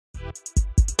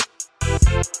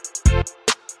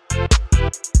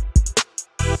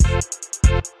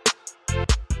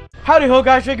Howdy Ho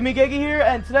guys, Shima here,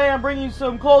 and today I'm bringing you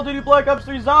some Call of Duty Black Ops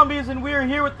 3 Zombies, and we are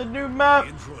here with the new map,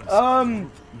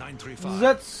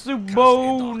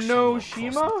 Zetsubou no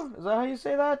Shima? Is that how you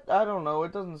say that? I don't know,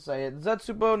 it doesn't say it.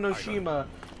 Zetsubou no Shima,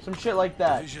 some shit like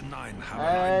that.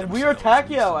 And we are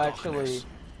Takeo, actually,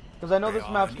 because I know this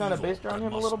map's kind of based around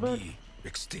him a little bit, or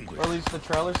at least the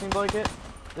trailer seemed like it.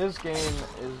 This game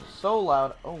is so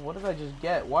loud. Oh, what did I just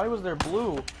get? Why was there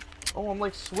blue? Oh, I'm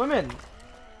like swimming.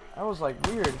 That was like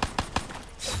weird.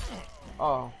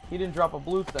 Oh, he didn't drop a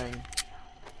blue thing.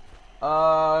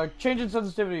 Changing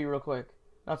sensitivity real quick.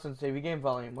 Not sensitivity, game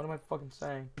volume. What am I fucking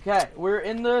saying? Okay, we're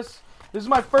in this. This is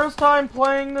my first time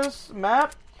playing this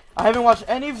map. I haven't watched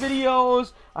any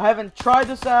videos. I haven't tried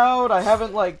this out. I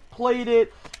haven't like played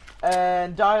it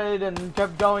and died and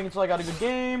kept going until I got a good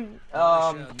game.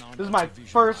 This is my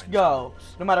first go.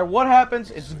 No matter what happens,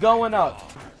 it's going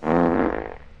up.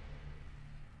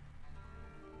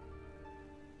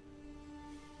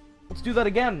 Let's do that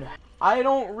again. I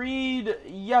don't read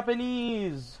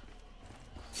Japanese.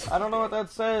 I don't know what that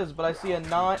says, but I see a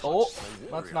 9. Oh,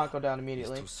 let's not go down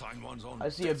immediately. I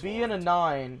see a B and a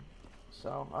 9.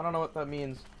 So, I don't know what that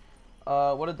means.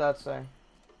 What did that say?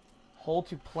 Hold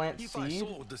to plant seed?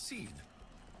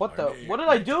 What the? What did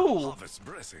I do?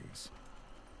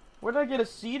 Where did I get a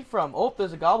seed from? Oh,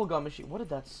 there's a gobblegum machine. What did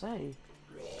that say?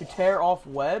 To tear off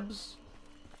webs?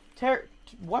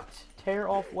 What? Tear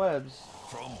off webs.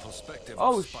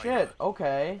 Oh shit,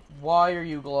 okay. Why are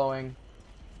you glowing?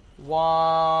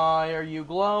 Why are you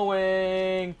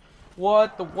glowing?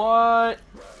 What the what?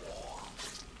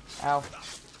 Ow.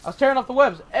 I was tearing off the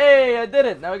webs. Hey, I did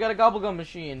it. Now we got a gobblegum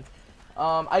machine.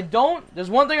 There's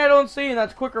one thing I don't see, and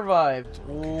that's quick revive.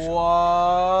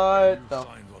 What the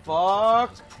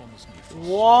fuck?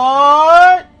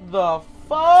 What the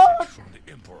fuck?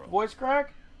 Voice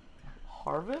crack?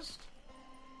 Harvest?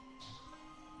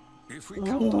 If we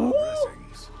count our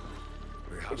blessings,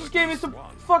 it just gave me some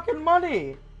fucking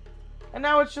money, and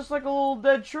now it's just like a little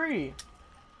dead tree.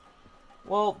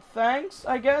 Well, thanks,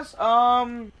 I guess.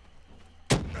 Oh,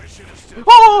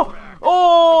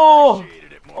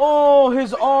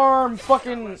 his arm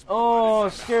fucking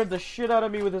scared the shit out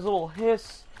of me with his little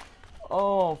hiss.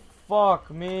 Oh, fuck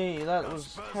me, that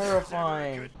was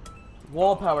terrifying.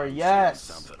 Wall power,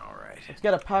 yes. Let's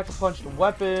get a pack-a-punched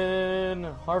weapon.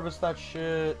 Harvest that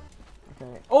shit.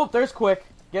 Okay. Oh, there's quick.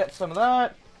 Get some of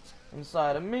that.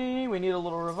 Inside of me. We need a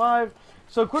little revive.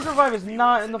 So quick revive is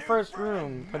not in the first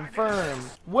room. Confirmed.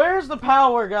 Where's the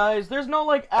power, guys? There's no,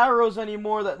 like, arrows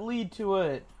anymore that lead to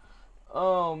it.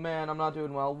 Oh, man, I'm not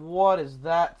doing well. What is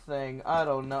that thing? I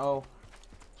don't know.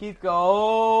 Keep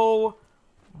going.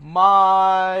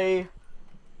 My.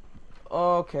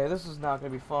 Okay, this is not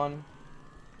going to be fun.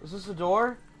 Is this a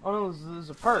door? Oh no, this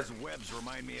is a perk. Webs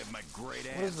remind me of my great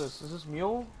ass. What is this? Is this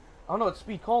mule? Oh no, it's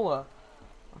speed cola.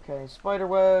 Okay, spider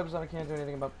webs. I can't do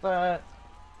anything about that.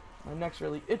 My neck's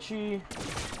really itchy.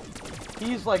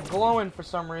 He's like glowing for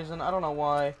some reason. I don't know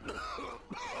why.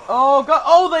 Oh god!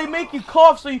 Oh, they make you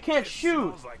cough so you can't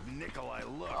shoot.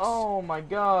 Oh my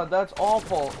god, that's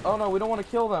awful. Oh no, we don't want to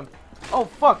kill them. Oh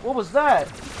fuck! What was that?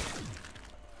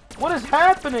 What is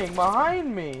happening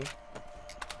behind me?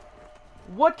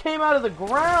 What came out of the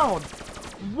ground?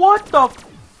 What the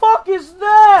fuck is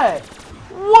that?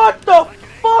 What the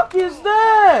fuck is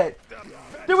that?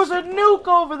 There was a nuke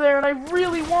over there and I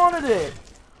really wanted it.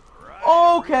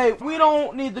 Okay, we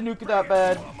don't need the nuke that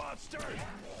bad.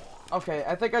 Okay,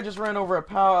 I think I just ran over a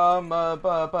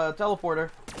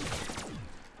teleporter.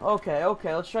 Okay,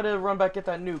 let's try to run back, get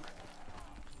that nuke.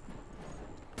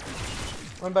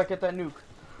 Run back, get that nuke.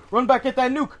 Run back, get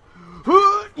that nuke.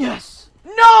 Yes!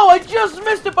 No, I just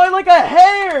missed it by like a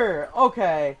hair!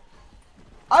 Okay.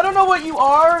 I don't know what you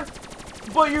are,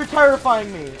 but you're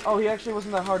terrifying me. Oh, he actually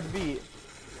wasn't that hard to beat.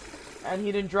 And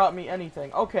he didn't drop me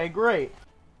anything. Okay, great.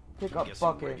 Pick up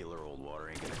bucket. Regular old water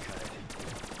ain't gonna cut it.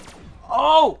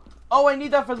 Oh! Oh, I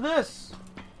need that for this.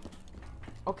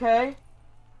 Okay.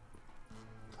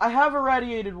 I have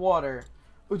irradiated water.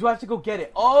 Or do I have to go get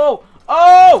it? Oh!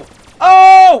 Oh!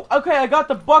 Oh! Okay, I got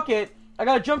the bucket. I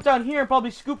gotta jump down here and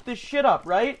probably scoop this shit up,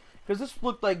 right? Because this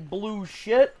looked like blue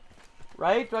shit,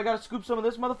 right? Do I gotta scoop some of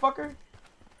this motherfucker?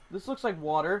 This looks like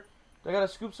water. Do I gotta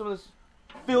scoop some of this?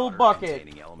 Fill bucket.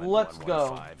 Let's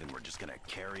go. And we're just gonna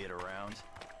carry it around.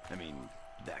 I mean,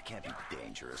 that can't be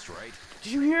dangerous, right?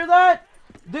 Did you hear that?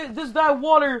 That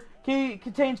water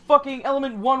contains fucking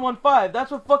element 115. That's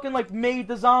what fucking like made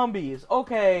the zombies.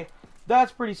 Okay,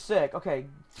 that's pretty sick. Okay,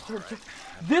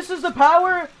 this is the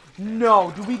power.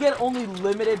 No, do we get only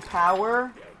limited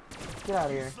power? Get out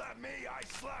of here.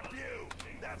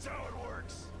 That's how it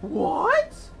works.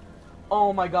 What?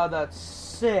 Oh my god, that's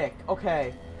sick.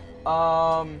 Okay.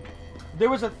 There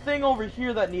was a thing over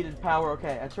here that needed power.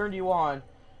 Okay, I turned you on.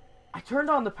 I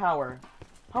turned on the power.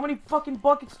 How many fucking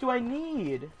buckets do I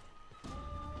need?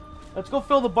 Let's go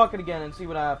fill the bucket again and see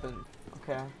what happens.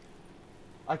 Okay.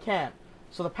 I can't.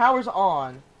 So the power's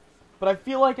on, but I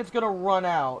feel like it's gonna run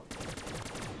out.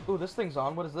 Ooh, this thing's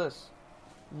on. What is this?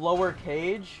 Lower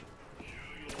cage?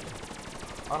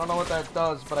 I don't know what that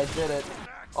does, but I did it.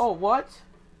 Oh, what?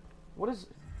 What does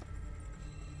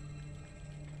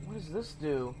this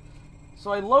do?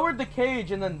 So I lowered the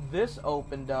cage and then this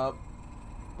opened up,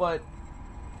 but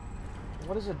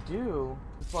what does it do?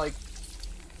 It's like,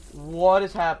 what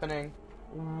is happening?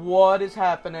 What is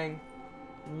happening?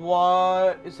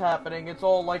 What is happening? It's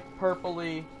all like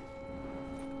purpley.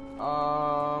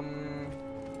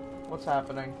 What's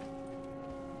happening?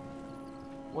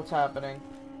 What's happening?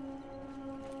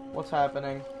 What's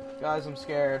happening? Guys, I'm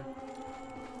scared.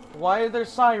 Why are there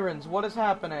sirens? What is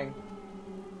happening?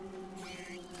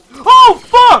 Oh,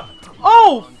 fuck!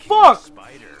 Oh, fuck!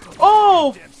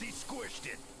 Oh,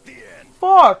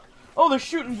 fuck! Oh, they're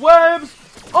shooting webs!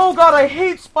 Oh, God, I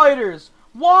hate spiders!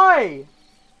 Why?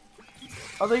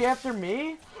 Are they after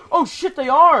me? Oh, shit, they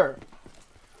are!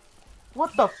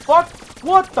 What the fuck?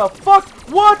 What the fuck?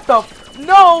 What the f-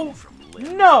 No!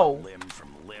 No!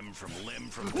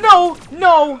 No!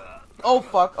 No! Oh,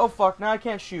 fuck. Oh, fuck. Now I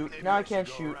can't shoot. Now I can't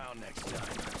shoot.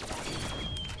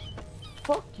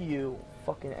 Fuck you,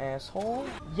 fucking asshole.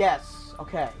 Yes.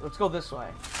 Okay, let's go this way.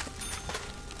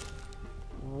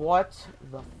 What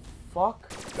the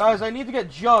fuck? Guys, I need to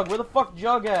get Jug. Where the fuck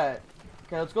Jug at?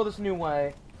 Okay, let's go this new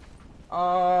way.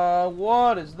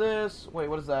 What is this? Wait,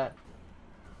 what is that?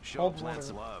 Show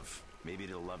plants love. Maybe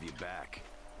it'll love you back.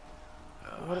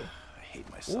 I hate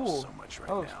myself so much right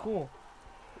now. Oh, it's cool.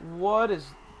 What is...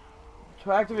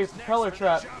 To activate propeller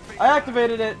trap. I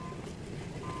activated it!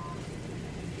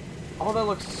 Oh, that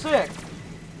looks sick.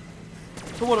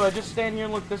 So what, do I just stand here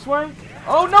and look this way?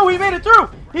 Oh no, he made it through!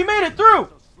 He made it through!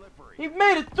 He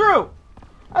made it through!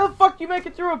 How the fuck do you make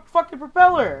it through a fucking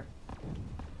propeller?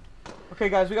 Okay,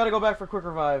 guys, we gotta go back for quick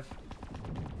revive.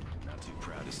 Not too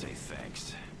proud to say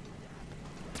thanks.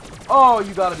 Oh,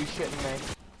 you gotta be shitting me.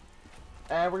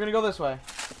 And we're gonna go this way.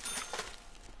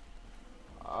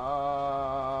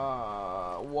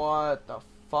 What the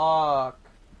fuck?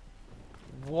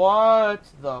 What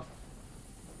the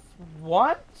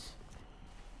what?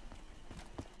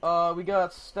 We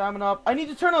got stamina up. I need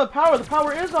to turn on the power. The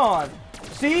power is on.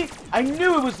 See? I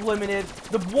knew it was limited.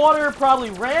 The water probably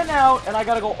ran out, and I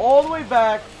gotta go all the way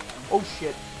back. Oh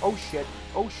shit. Oh shit.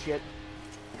 Oh shit.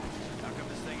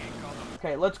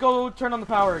 Okay, let's go turn on the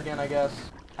power again, I guess.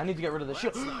 I need to get rid of this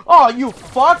shit. Oh, you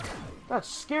fuck! That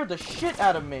scared the shit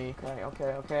out of me. Okay,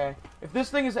 okay, okay. If this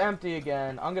thing is empty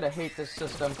again, I'm gonna hate this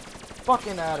system.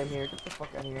 Fucking out of here. Get the fuck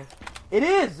out of here. It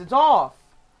is! It's off!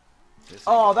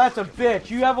 Oh, that's a bitch.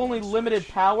 You have only limited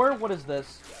power? What is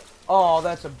this? Oh,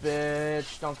 that's a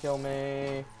bitch. Don't kill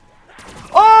me.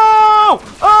 Oh!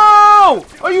 Oh!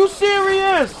 Are you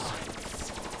serious?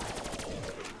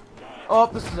 Oh,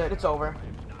 this is it. It's over.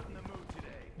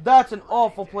 That's an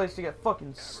awful place to get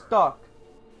fucking stuck.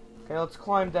 Okay, let's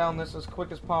climb down this as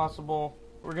quick as possible.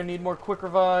 We're gonna need more quick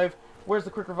revive. Where's the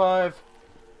quick revive?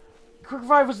 Quick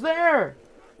revive was there!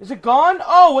 Is it gone?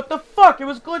 Oh, what the fuck? It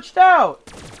was glitched out!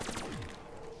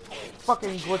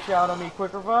 Fucking glitch out on me,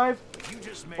 quick revive.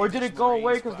 Or did it go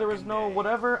away because there was no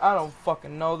whatever? I don't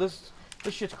fucking know. This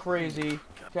shit's crazy.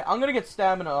 Okay, I'm gonna get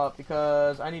stamina up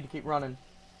because I need to keep running.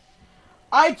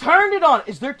 I turned it on!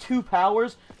 Is there 2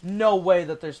 powers? No way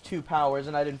that there's 2 powers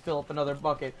and I didn't fill up another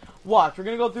bucket. Watch, we're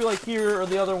gonna go through like here or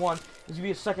the other one. There's gonna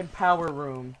be a second power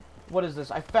room. What is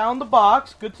this? I found the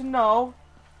box. Good to know.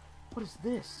 What is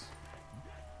this?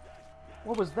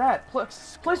 What was that?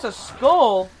 Place a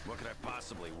skull? What could I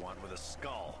possibly want with a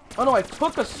skull? Oh no, I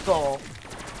took a skull.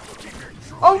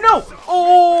 Oh no!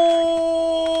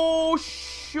 Oh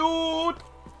shoot!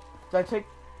 Did I take...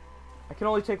 I can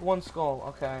only take 1 skull.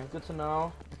 Okay, good to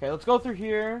know. Okay, let's go through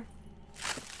here.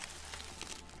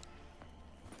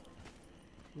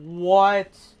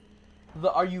 What?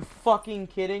 Are you fucking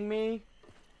kidding me?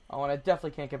 Oh, and I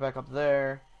definitely can't get back up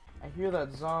there. I hear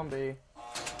that zombie.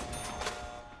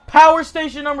 Power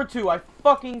station number 2. I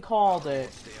fucking called it.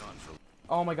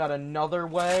 Oh my god, another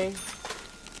way?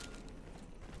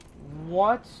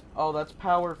 What? Oh, that's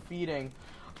power feeding.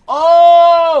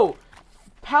 Oh!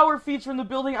 Power feeds from the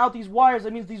building out these wires.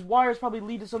 That means these wires probably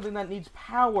lead to something that needs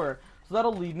power. So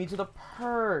that'll lead me to the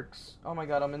perks. Oh my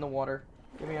god, I'm in the water.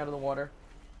 Get me out of the water.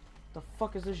 The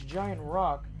fuck is this giant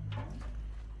rock?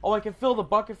 Oh, I can fill the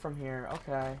bucket from here.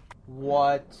 Okay.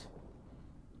 What?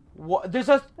 What? There's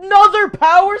another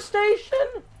power station?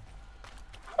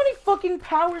 How many fucking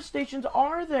power stations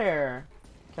are there?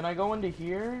 Can I go into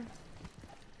here?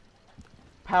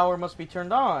 Power must be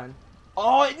turned on.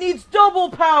 Oh, it needs double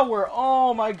power!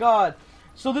 Oh my god.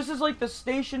 So this is like the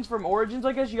stations from Origins,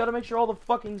 I guess? You gotta make sure all the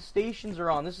fucking stations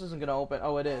are on. This isn't gonna open.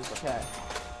 Oh, it is. Okay.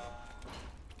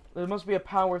 There must be a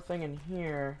power thing in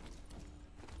here.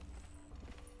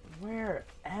 Where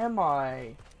am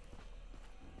I?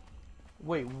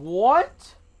 Wait,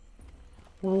 what?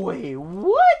 Wait,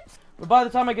 what? But by the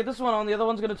time I get this one on, the other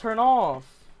one's gonna turn off.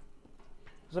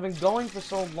 Because I've been going for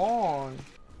so long.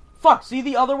 Fuck, see,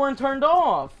 the other one turned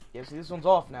off. Yeah, see, this one's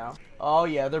off now. Oh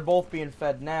yeah, they're both being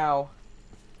fed now.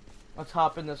 Let's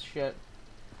hop in this shit.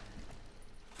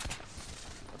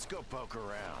 Let's go poke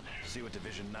around. See what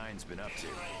Division 9's been up to.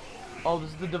 Oh, this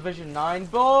is the Division 9?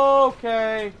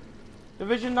 Okay.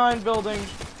 Division 9 building.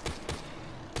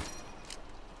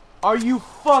 Are you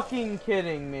fucking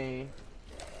kidding me?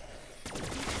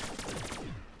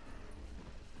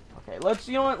 Okay, let's,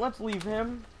 you know what, let's leave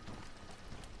him.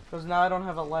 Because now I don't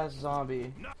have a last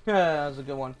zombie. That was a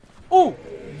good one. Oh,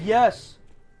 yes.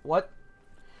 What?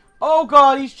 Oh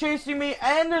god, he's chasing me,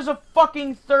 and there's a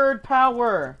fucking third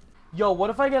power. Yo, what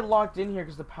if I get locked in here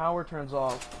because the power turns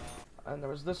off? And there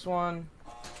was this one.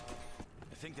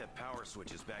 I think that power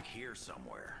switch is back here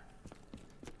somewhere.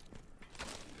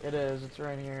 It is, it's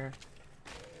right here.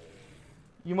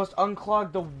 You must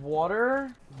unclog the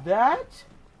water? That?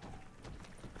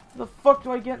 How the fuck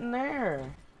do I get in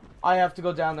there? I have to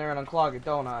go down there and unclog it,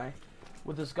 don't I?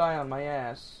 With this guy on my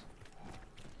ass.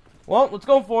 Well, let's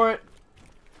go for it.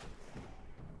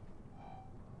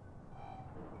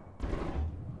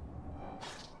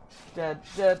 Dead,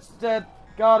 dead, dead.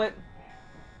 Got it.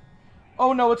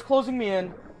 Oh no, it's closing me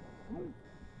in.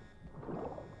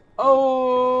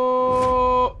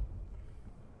 Oh.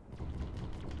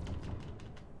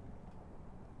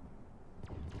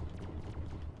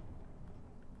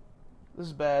 This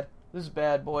is bad. This is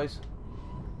bad, boys.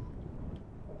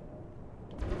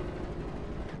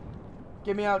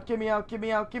 Get me out, get me out, get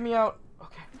me out, get me out.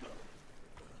 Okay.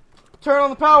 Turn on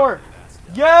the power.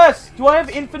 Yes! Do I have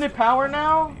infinite power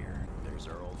now? There's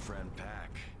our old friend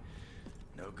Pack.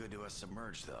 No good to us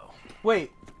submerged, though.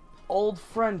 Wait. Old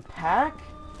friend Pack?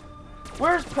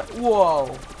 Where's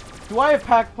Whoa. Do I have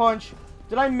Pack Punch?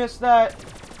 Did I miss that?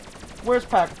 Where's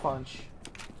Pack Punch?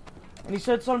 And he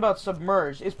said something about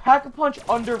submerged. Is Pack-a-Punch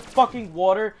under fucking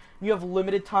water and you have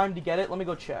limited time to get it? Let me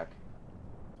go check.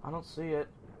 I don't see it.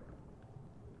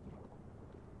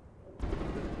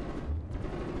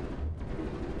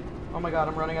 Oh my god,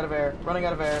 I'm running out of air. Running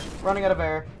out of air. Running out of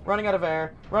air. Running out of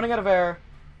air. Running out of air.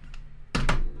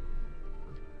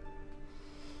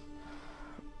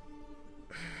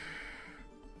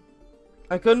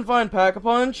 I couldn't find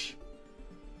Pack-a-Punch.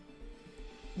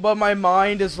 But my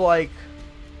mind is like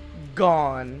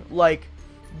gone. Like,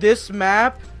 this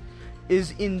map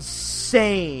is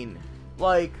insane.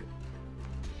 Like,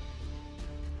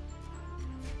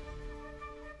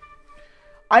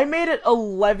 I made it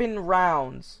 11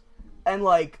 rounds, and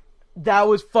like, that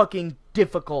was fucking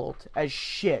difficult as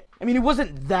shit. I mean, it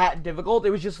wasn't that difficult,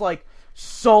 it was just like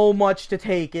so much to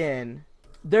take in.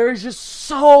 There's just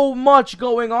so much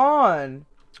going on.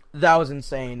 That was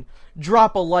insane.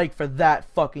 Drop a like for that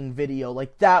fucking video.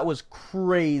 Like, that was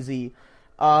crazy.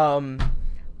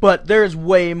 But there's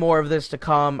way more of this to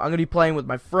come. I'm gonna be playing with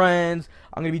my friends.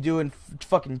 I'm gonna be doing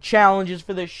fucking challenges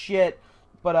for this shit.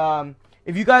 But,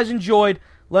 if you guys enjoyed,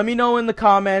 let me know in the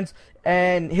comments.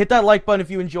 And hit that like button if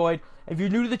you enjoyed. If you're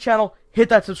new to the channel, hit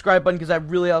that subscribe button because that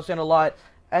really helps out a lot.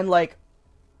 And, like,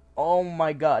 oh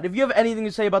my god. If you have anything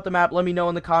to say about the map, let me know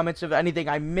in the comments. If anything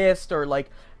I missed or, like,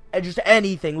 just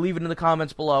anything, leave it in the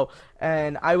comments below.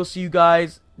 And I will see you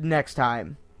guys next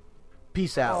time.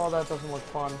 Peace out. Oh, that doesn't look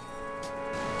fun.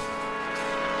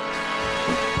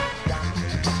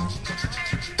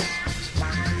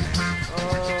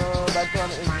 That gun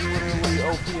is literally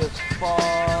OP as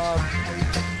fuck.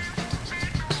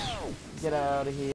 Get out of here.